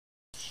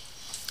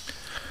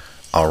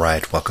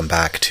Alright, welcome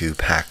back to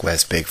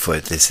PacWest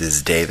Bigfoot. This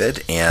is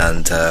David,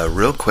 and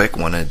real quick,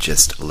 want to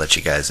just let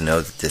you guys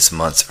know that this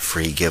month's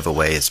free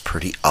giveaway is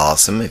pretty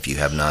awesome. If you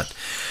have not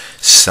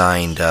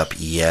signed up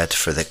yet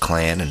for the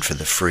clan and for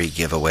the free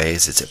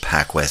giveaways, it's at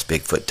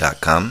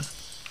PacWestBigfoot.com.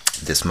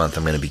 This month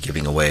I'm going to be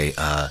giving away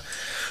a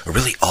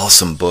really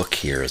awesome book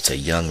here. It's a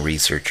Young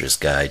Researcher's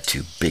Guide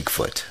to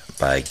Bigfoot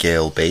by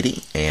Gail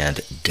Beatty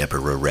and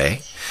Deborah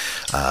Ray.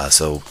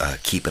 So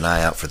keep an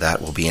eye out for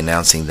that. We'll be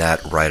announcing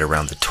that right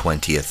around the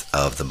 20th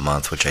of the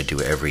month, which I do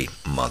every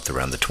month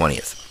around the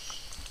 20th.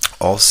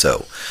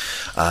 Also,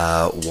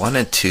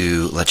 wanted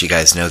to let you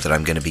guys know that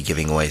I'm going to be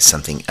giving away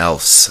something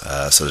else.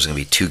 So there's going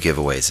to be two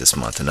giveaways this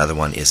month. Another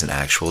one is an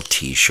actual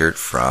t-shirt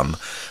from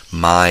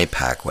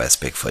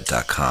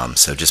mypacwestbigfoot.com.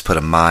 So just put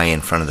a my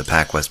in front of the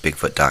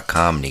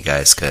pacwestbigfoot.com, and you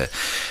guys could,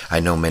 I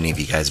know many of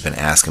you guys have been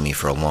asking me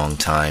for a long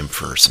time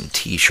for some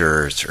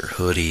t-shirts or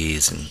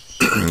hoodies and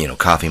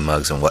coffee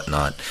mugs and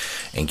whatnot.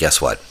 And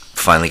guess what?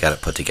 Finally got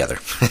it put together.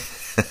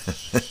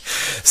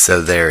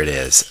 So there it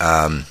is.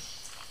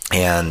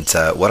 And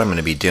what I'm going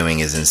to be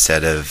doing is,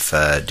 instead of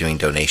doing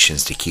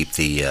donations to keep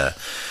the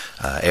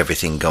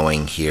everything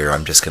going here,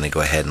 I'm just going to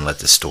go ahead and let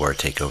the store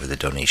take over the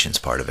donations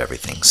part of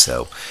everything.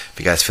 So if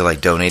you guys feel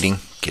like donating,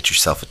 get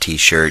yourself a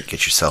t-shirt,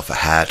 get yourself a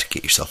hat,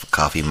 get yourself a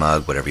coffee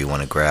mug, whatever you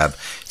want to grab.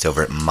 It's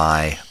over at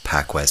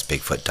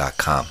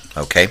mypacwestbigfoot.com.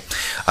 Okay?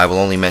 I will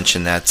only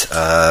mention that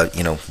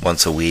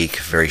once a week,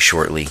 very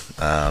shortly,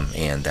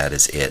 and that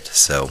is it.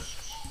 So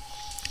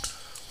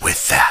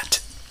with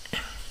that,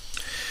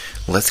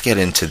 let's get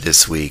into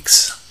this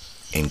week's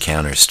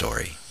encounter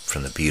story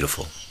from the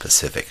beautiful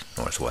Pacific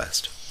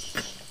Northwest.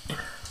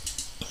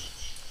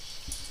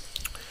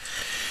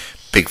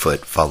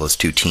 Bigfoot follows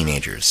two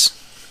teenagers,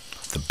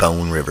 the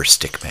Bone River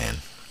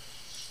stickman.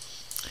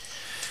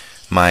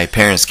 My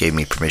parents gave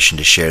me permission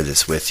to share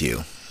this with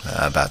you.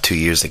 About 2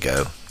 years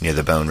ago, near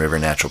the Bone River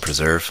Natural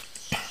Preserve,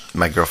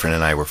 my girlfriend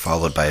and I were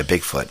followed by a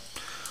Bigfoot,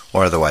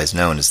 or otherwise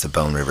known as the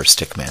Bone River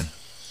stickman.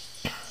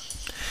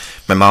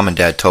 My mom and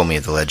dad told me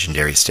of the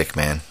legendary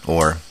stickman,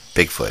 or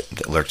Bigfoot,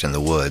 that lurked in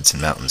the woods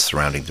and mountains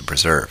surrounding the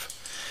preserve.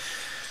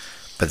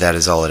 But that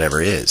is all it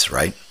ever is,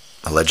 right?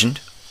 A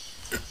legend?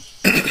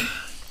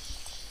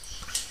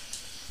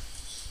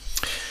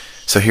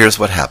 So here's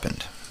what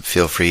happened.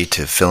 Feel free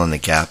to fill in the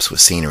gaps with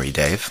scenery,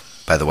 Dave.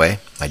 By the way,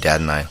 my dad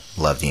and I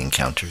love the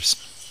encounters.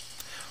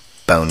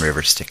 Bone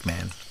River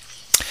stickman.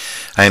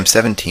 I am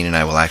 17 and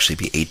I will actually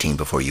be 18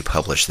 before you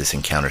publish this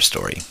encounter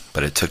story,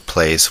 but it took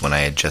place when I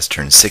had just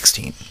turned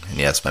 16, and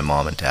yes, my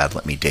mom and dad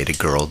let me date a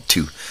girl,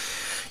 to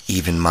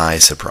even my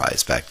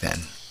surprise back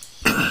then.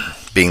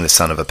 Being the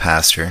son of a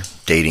pastor,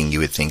 dating, you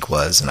would think,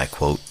 was, and I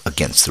quote,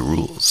 against the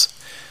rules.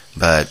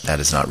 But that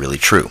is not really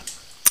true.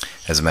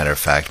 As a matter of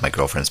fact, my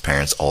girlfriend's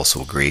parents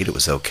also agreed it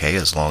was okay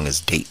as long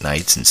as date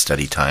nights and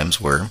study times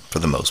were, for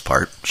the most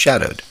part,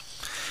 shadowed.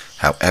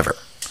 However,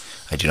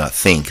 I do not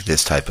think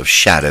this type of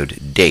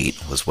shadowed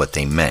date was what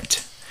they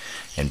meant.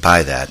 And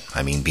by that,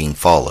 I mean being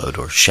followed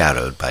or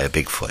shadowed by a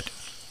Bigfoot.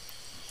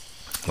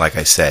 Like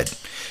I said,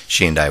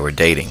 she and I were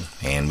dating,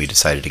 and we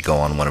decided to go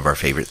on one of our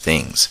favorite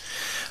dates,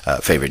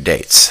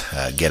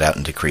 get out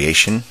into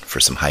creation for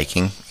some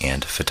hiking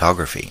and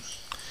photography.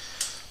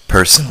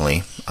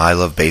 Personally, I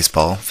love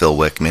baseball, Phil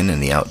Wickman,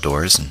 and the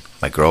outdoors, and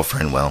my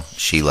girlfriend, well,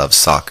 she loves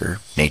soccer,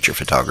 nature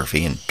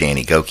photography, and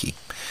Danny Goki.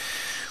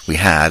 We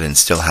had and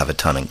still have a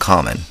ton in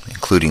common,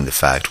 including the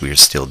fact we are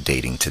still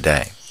dating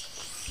today.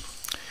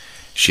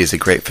 She is a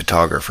great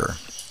photographer,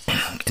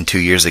 and 2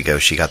 years ago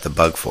she got the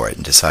bug for it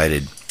and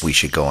decided we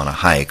should go on a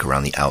hike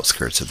around the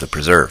outskirts of the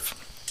preserve,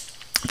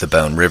 the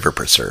Bone River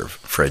Preserve,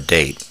 for a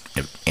date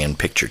and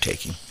picture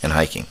taking and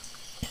hiking.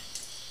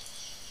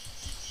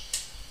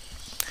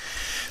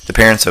 The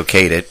parents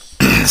okayed it,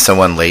 so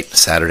one late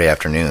Saturday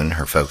afternoon,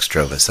 her folks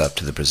drove us up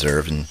to the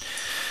preserve and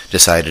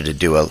decided to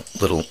do a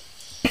little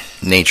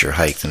nature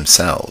hike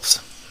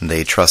themselves.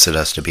 They trusted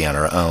us to be on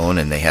our own,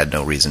 and they had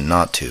no reason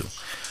not to.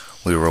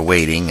 We were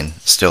waiting, and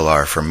still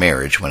are, for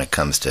marriage when it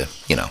comes to,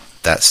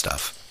 that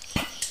stuff.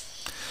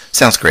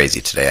 Sounds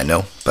crazy today, I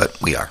know, but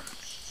we are.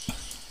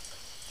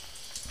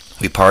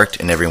 We parked,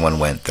 and everyone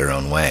went their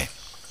own way.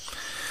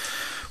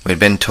 We had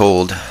been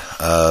told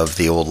of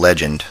the old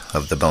legend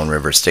of the Bone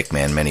River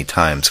stickman many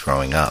times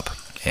growing up,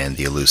 and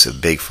the elusive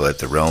Bigfoot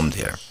that roamed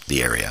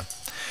the area.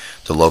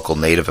 The local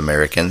Native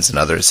Americans and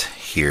others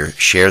here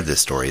shared the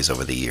stories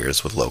over the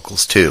years with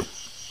locals too,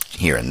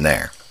 here and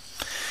there.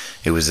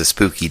 It was a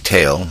spooky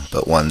tale,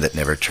 but one that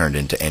never turned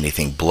into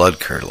anything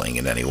blood-curdling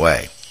in any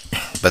way.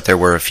 But there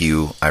were a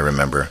few, I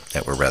remember,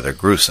 that were rather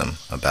gruesome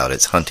about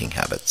its hunting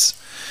habits.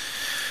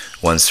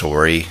 One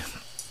story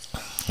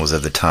was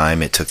of the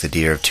time it took the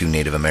deer of two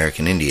Native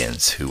American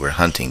Indians who were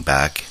hunting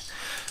back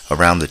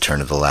around the turn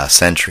of the last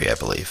century, I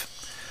believe.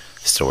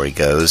 The story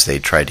goes they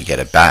tried to get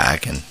it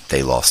back and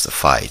they lost the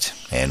fight,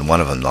 and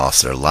one of them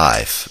lost their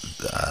life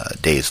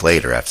days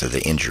later after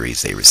the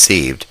injuries they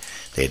received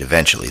they had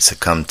eventually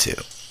succumbed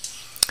to.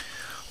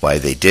 Why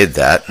they did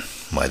that,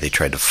 why they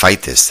tried to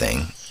fight this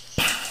thing,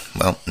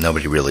 well,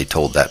 nobody really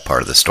told that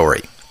part of the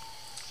story.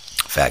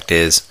 Fact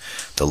is,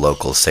 the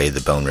locals say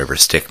the Bone River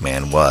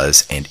stickman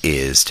was and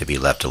is to be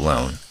left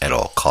alone at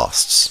all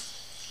costs.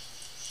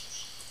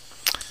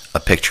 A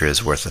picture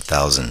is worth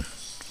 1,000.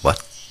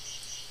 What?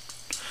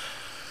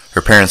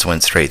 Her parents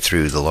went straight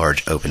through the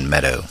large open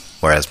meadow,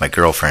 whereas my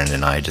girlfriend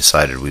and I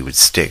decided we would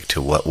stick to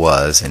what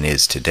was and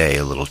is today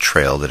a little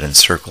trail that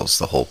encircles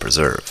the whole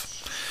preserve.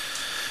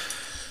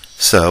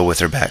 So, with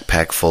her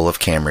backpack full of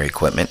camera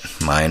equipment,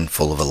 mine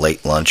full of a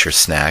late lunch or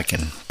snack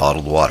and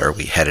bottled water,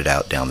 we headed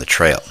out down the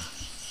trail.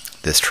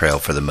 This trail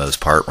for the most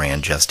part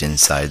ran just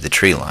inside the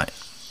tree line,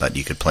 but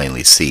you could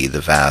plainly see the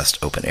vast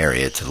open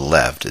area to the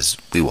left as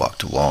we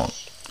walked along.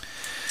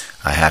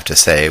 I have to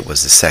say it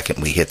was the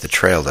second we hit the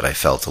trail that I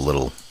felt a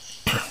little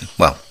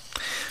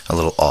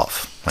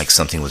off, like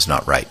something was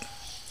not right.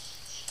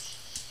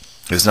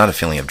 It was not a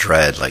feeling of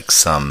dread like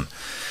some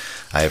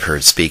I have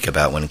heard speak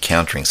about when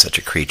encountering such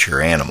a creature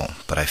or animal,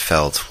 but I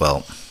felt,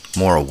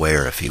 more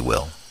aware, if you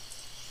will.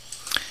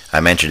 I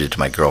mentioned it to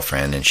my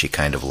girlfriend, and she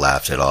kind of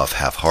laughed it off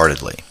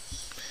half-heartedly.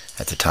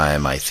 At the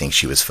time, I think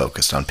she was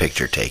focused on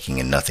picture-taking,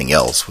 and nothing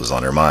else was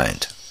on her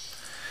mind.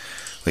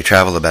 We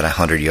traveled about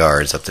 100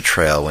 yards up the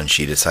trail when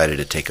she decided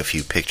to take a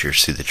few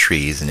pictures through the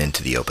trees and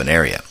into the open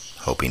area,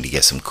 hoping to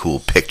get some cool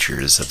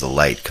pictures of the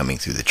light coming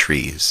through the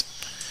trees.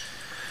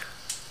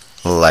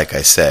 Like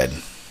I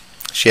said,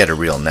 she had a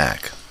real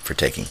knack for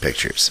taking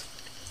pictures.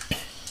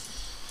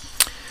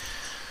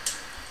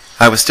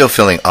 I was still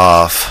feeling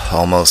off,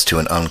 almost to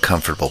an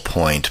uncomfortable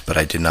point, but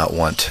I did not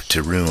want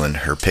to ruin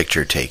her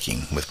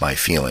picture-taking with my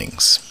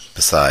feelings.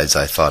 Besides,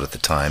 I thought at the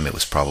time it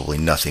was probably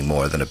nothing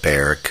more than a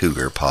bear or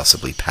cougar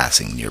possibly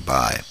passing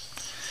nearby.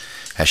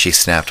 As she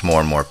snapped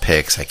more and more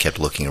pics, I kept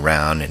looking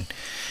around and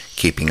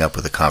keeping up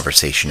with the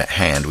conversation at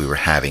hand we were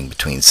having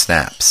between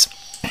snaps.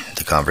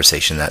 The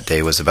conversation that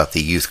day was about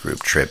the youth group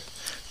trip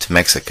to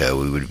Mexico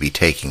we would be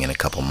taking in a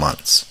couple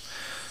months.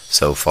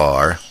 So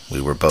far, we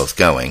were both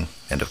going,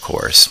 and of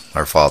course,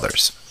 our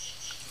fathers.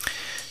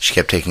 She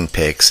kept taking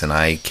pics, and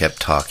I kept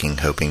talking,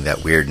 hoping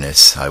that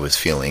weirdness I was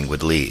feeling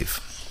would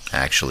leave.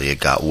 Actually, it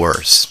got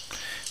worse,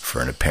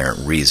 for an apparent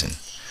reason.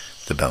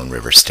 The Bone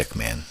River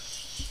stickman.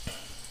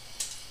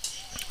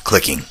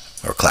 Clicking,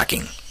 or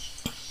clacking.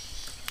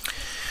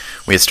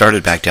 We had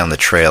started back down the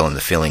trail, and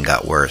the feeling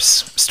got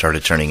worse,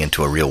 started turning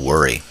into a real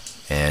worry.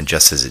 And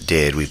just as it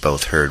did, we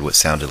both heard what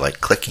sounded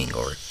like clicking,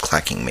 or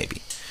clacking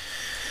maybe.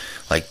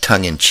 Like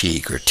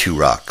tongue-in-cheek, or two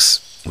rocks.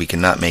 We could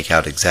not make it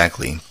out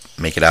exactly,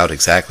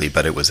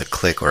 but it was a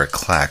click or a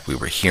clack we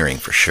were hearing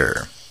for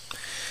sure.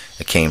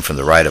 It came from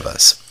the right of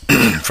us,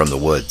 from the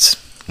woods.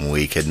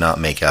 We could not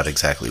make out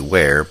exactly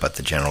where, but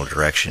the general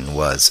direction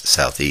was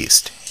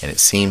southeast, and it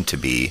seemed to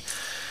be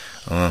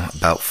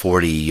about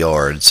 40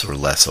 yards or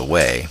less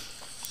away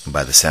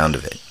by the sound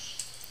of it.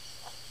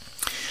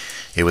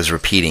 It was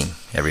repeating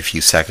every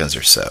few seconds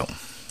or so.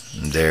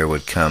 There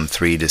would come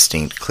 3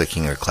 distinct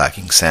clicking or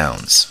clacking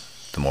sounds.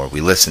 The more we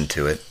listened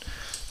to it,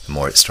 the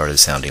more it started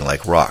sounding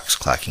like rocks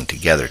clacking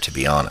together, to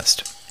be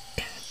honest.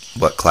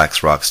 What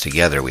clacks rocks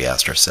together, we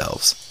asked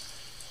ourselves.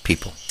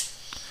 People.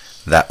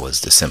 That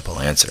was the simple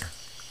answer.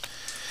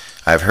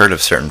 I've heard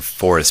of certain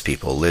forest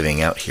people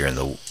living out here in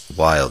the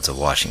wilds of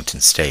Washington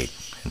State,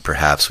 and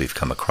perhaps we've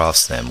come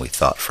across them, we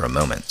thought for a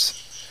moment.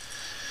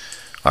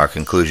 Our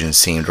conclusion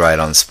seemed right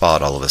on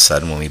spot all of a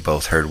sudden when we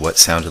both heard what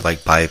sounded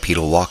like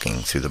bipedal walking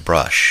through the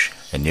brush,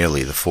 and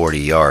nearly the 40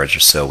 yards or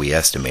so we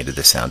estimated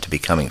the sound to be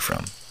coming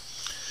from.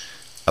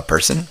 A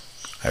person?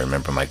 I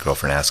remember my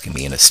girlfriend asking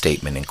me in a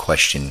statement and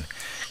question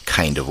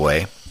kind of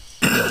way.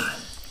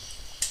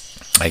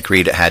 I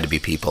agreed it had to be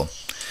people.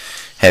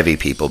 Heavy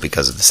people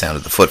because of the sound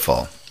of the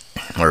footfall.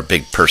 Or a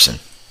big person,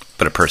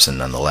 but a person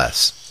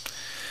nonetheless.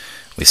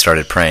 We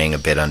started praying a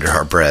bit under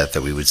our breath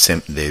that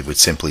they would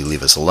simply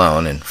leave us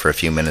alone, and for a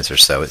few minutes or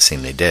so it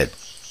seemed they did.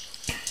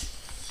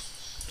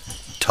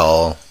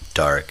 Tall,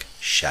 dark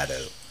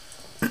shadow.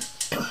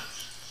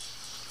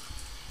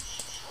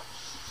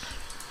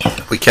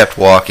 We kept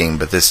walking,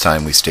 but this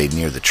time we stayed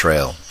near the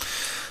trail,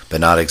 but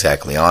not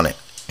exactly on it.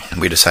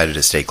 We decided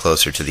to stay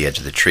closer to the edge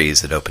of the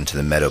trees that opened to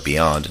the meadow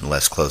beyond and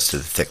less close to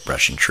the thick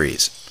brush and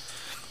trees.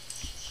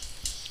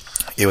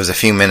 It was a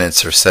few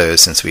minutes or so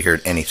since we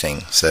heard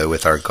anything, so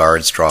with our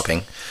guards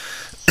dropping,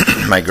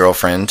 my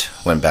girlfriend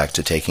went back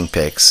to taking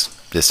pics,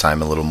 this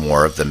time a little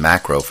more of the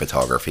macro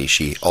photography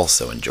she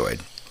also enjoyed.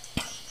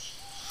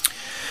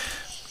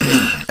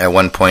 At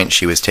one point,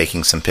 she was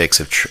taking some pics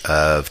of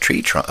a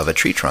tree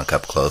trunk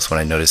up close when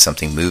I noticed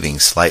something moving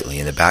slightly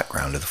in the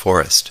background of the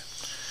forest.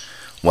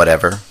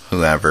 Whomever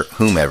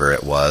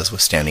it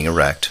was standing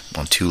erect,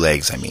 on 2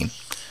 legs,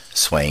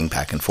 swaying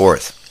back and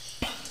forth.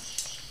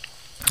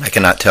 I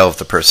cannot tell if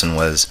the person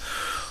was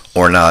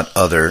or not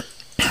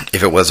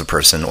if it was a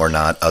person or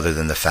not, other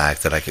than the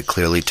fact that I could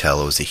clearly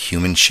tell it was a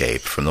human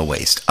shape from the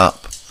waist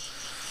up.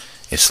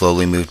 It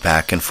slowly moved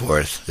back and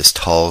forth, this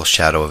tall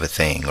shadow of a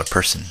thing or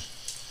person.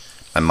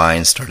 My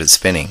mind started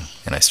spinning,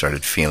 and I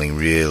started feeling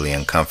really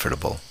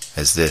uncomfortable,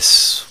 as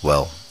this,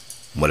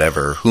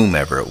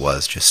 whomever it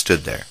was, just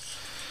stood there,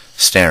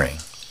 staring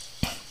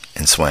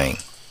and swaying.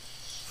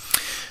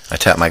 I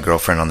tapped my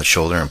girlfriend on the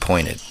shoulder and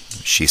pointed.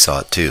 She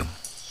saw it too.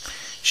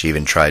 She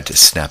even tried to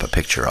snap a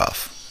picture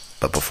off.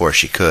 But before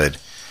she could,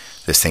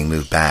 this thing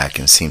moved back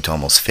and seemed to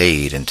almost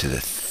fade into the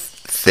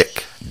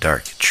thick,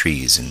 dark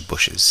trees and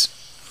bushes.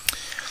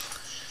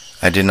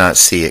 I did not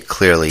see it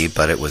clearly,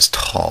 but it was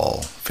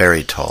tall,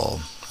 very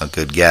tall. A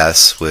good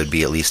guess would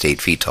be at least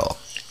 8 feet tall,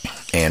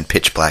 and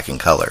pitch black in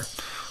color,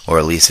 or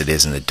at least it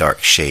is in the dark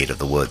shade of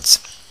the woods.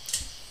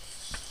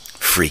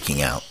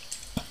 Freaking out.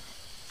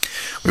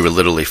 We were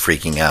literally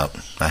freaking out.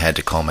 I had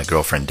to calm my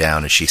girlfriend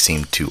down as she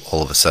seemed to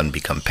all of a sudden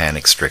become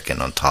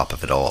panic-stricken on top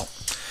of it all.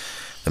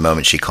 The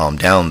moment she calmed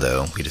down,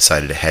 though, we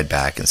decided to head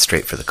back and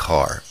straight for the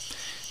car.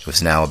 It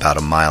was now about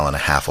 1.5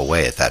 miles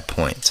away at that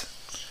point.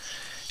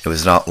 It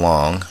was not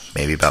long,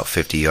 maybe about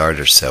 50 yards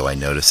or so, I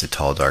noticed a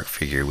tall dark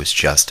figure was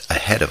just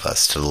ahead of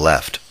us to the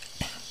left.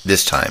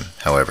 This time,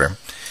 however,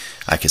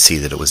 I could see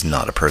that it was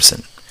not a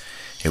person.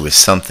 It was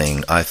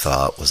something I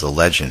thought was a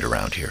legend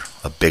around here,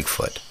 a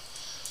Bigfoot.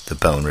 The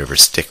Bone River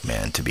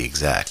stickman, to be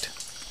exact.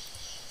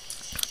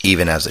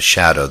 Even as a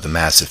shadow, the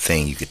massive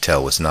thing you could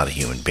tell was not a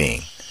human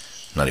being,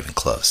 not even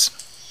close.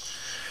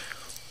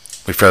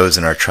 We froze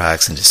in our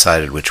tracks and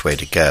decided which way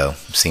to go.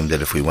 It seemed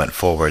that if we went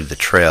forward, the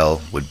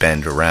trail would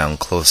bend around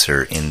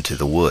closer into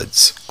the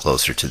woods,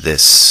 closer to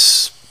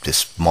this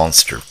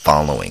monster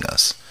following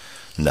us.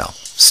 No,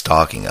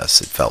 stalking us,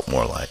 it felt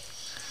more like.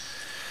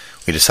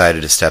 We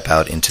decided to step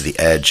out into the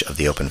edge of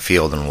the open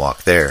field and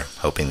walk there,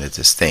 hoping that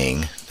this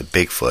thing, the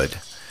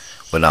Bigfoot,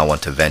 would not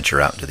want to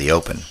venture out into the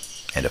open,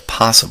 and if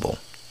possible,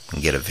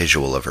 get a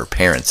visual of her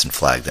parents and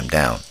flag them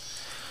down.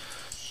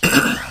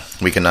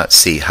 We could not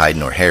see hide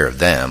nor hair of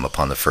them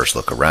upon the first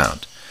look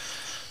around,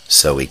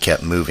 so we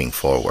kept moving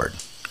forward,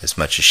 as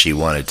much as she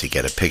wanted to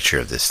get a picture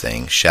of this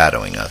thing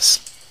shadowing us.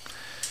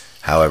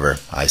 However,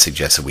 I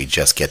suggested we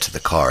just get to the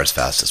car as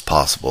fast as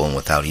possible and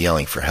without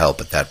yelling for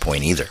help at that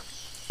point either.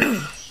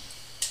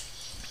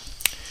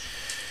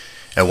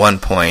 At one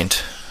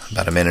point,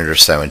 about a minute or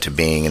so into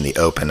being in the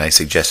open, I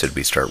suggested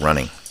we start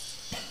running.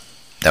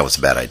 That was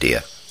a bad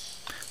idea.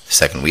 The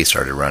second we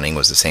started running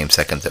was the same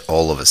second that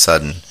all of a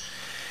sudden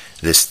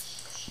this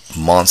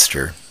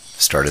monster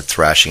started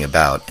thrashing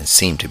about and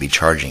seemed to be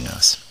charging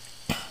us.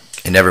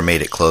 It never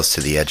made it close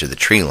to the edge of the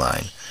tree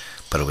line,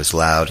 but it was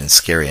loud and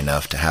scary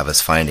enough to have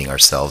us finding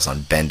ourselves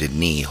on bended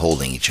knee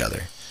holding each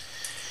other.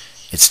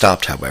 It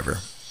stopped, however,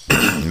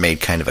 and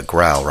made kind of a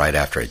growl right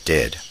after it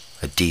did,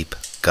 a deep,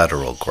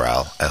 guttural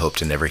growl I hope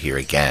to never hear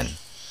again.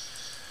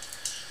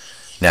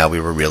 Now we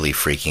were really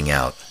freaking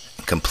out,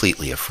 and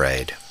completely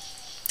afraid.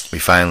 We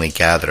finally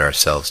gathered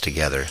ourselves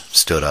together,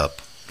 stood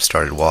up,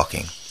 started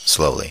walking,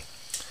 slowly.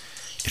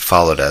 It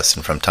followed us,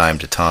 and from time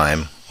to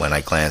time, when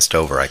I glanced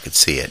over, I could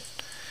see it.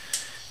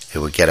 It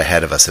would get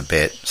ahead of us a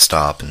bit,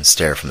 stop, and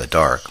stare from the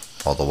dark,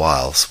 all the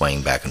while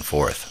swaying back and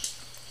forth.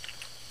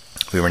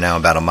 We were now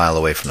about 1 mile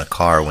away from the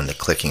car when the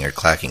clicking or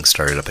clacking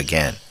started up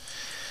again.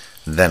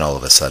 Then, all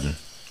of a sudden,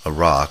 a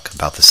rock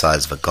about the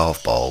size of a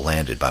golf ball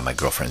landed by my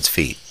girlfriend's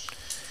feet.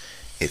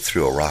 It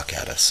threw a rock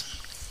at us.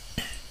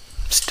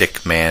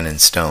 Stick man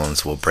and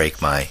stones will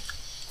break my...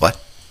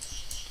 What?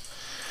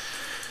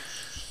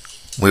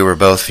 We were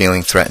both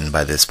feeling threatened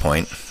by this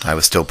point. I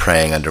was still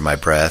praying under my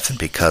breath, and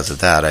because of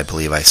that, I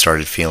believe I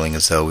started feeling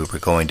as though we were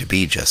going to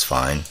be just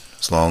fine,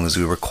 as long as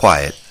we were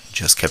quiet,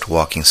 just kept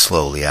walking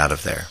slowly out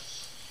of there.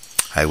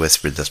 I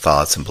whispered the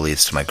thoughts and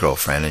beliefs to my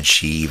girlfriend, and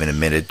she even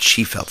admitted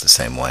she felt the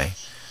same way.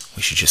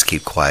 We should just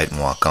keep quiet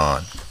and walk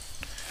on.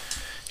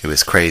 It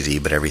was crazy,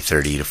 but every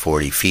 30 to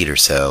 40 feet or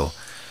so,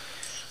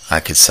 I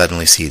could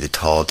suddenly see the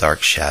tall,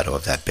 dark shadow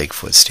of that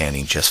Bigfoot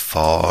standing just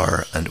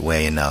far and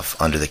away enough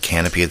under the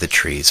canopy of the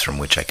trees from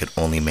which I could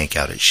only make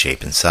out its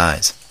shape and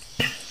size.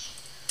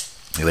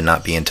 It would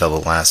not be until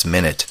the last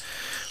minute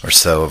or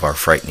so of our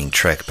frightening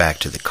trek back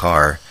to the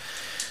car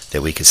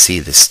that we could see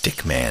the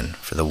stick man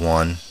for the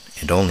one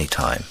and only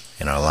time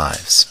in our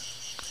lives.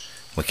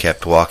 We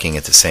kept walking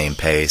at the same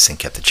pace and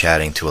kept the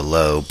chatting to a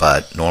low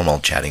but normal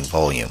chatting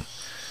volume,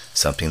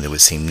 something that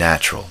would seem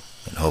natural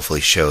and hopefully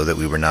show that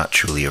we were not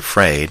truly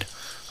afraid,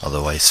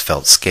 although I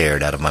felt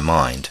scared out of my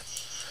mind.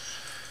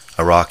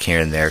 A rock here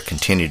and there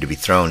continued to be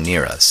thrown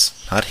near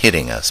us, not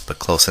hitting us, but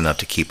close enough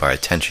to keep our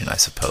attention, I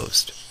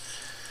supposed.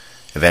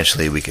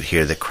 Eventually we could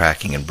hear the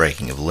cracking and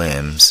breaking of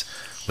limbs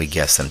we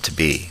guessed them to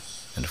be,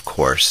 and of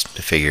course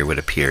the figure would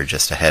appear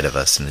just ahead of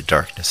us in the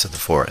darkness of the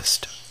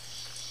forest.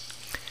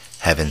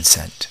 Heaven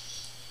sent.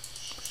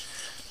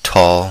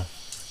 Tall,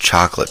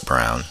 chocolate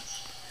brown,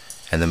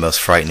 and the most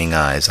frightening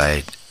eyes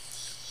I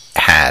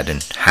had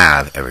and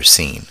have ever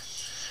seen.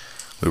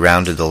 We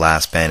rounded the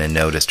last bend and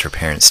noticed her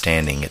parents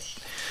standing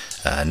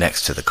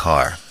next to the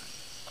car.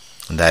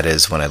 And that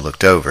is when I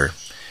looked over,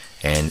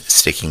 and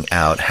sticking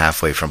out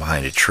halfway from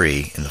behind a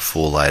tree in the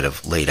full light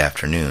of late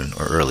afternoon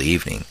or early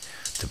evening,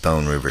 the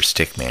Bone River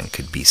stickman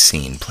could be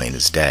seen plain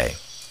as day.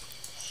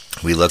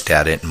 We looked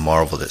at it and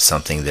marveled at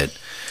something that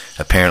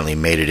apparently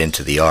made it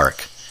into the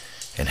ark,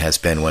 and has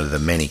been one of the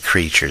many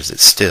creatures that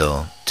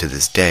still, to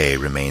this day,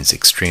 remains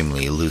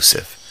extremely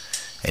elusive,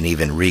 and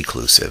even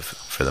reclusive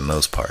for the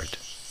most part.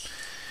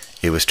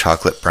 It was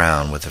chocolate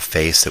brown with a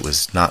face that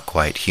was not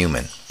quite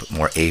human, but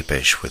more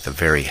apish with a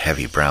very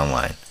heavy brown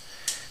line.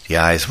 The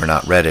eyes were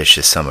not reddish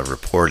as some have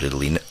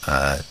reportedly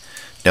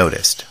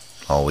noticed.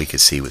 All we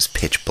could see was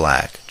pitch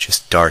black,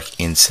 just dark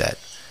inset,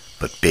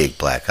 but big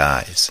black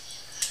eyes.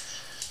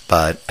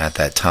 But at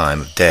that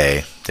time of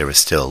day, there was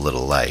still a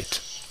little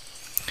light.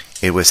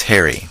 It was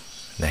hairy.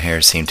 The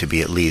hair seemed to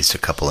be at least a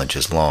couple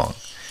inches long,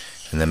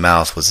 and the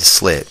mouth was a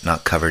slit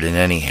not covered in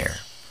any hair.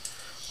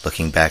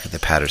 Looking back at the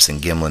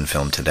Patterson-Gimlin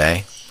film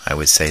today, I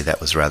would say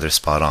that was rather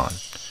spot on.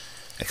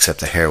 Except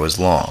the hair was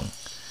long.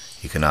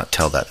 You could not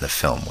tell that in the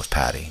film with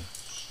Patty.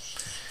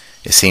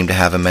 It seemed to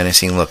have a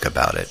menacing look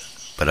about it,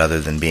 but other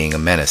than being a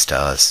menace to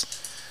us,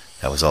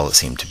 that was all it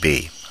seemed to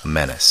be, a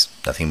menace,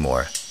 nothing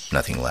more,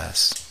 nothing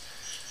less.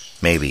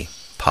 Maybe,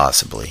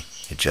 possibly,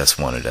 it just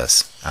wanted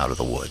us out of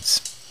the woods.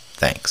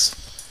 Thanks.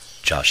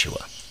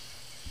 Joshua.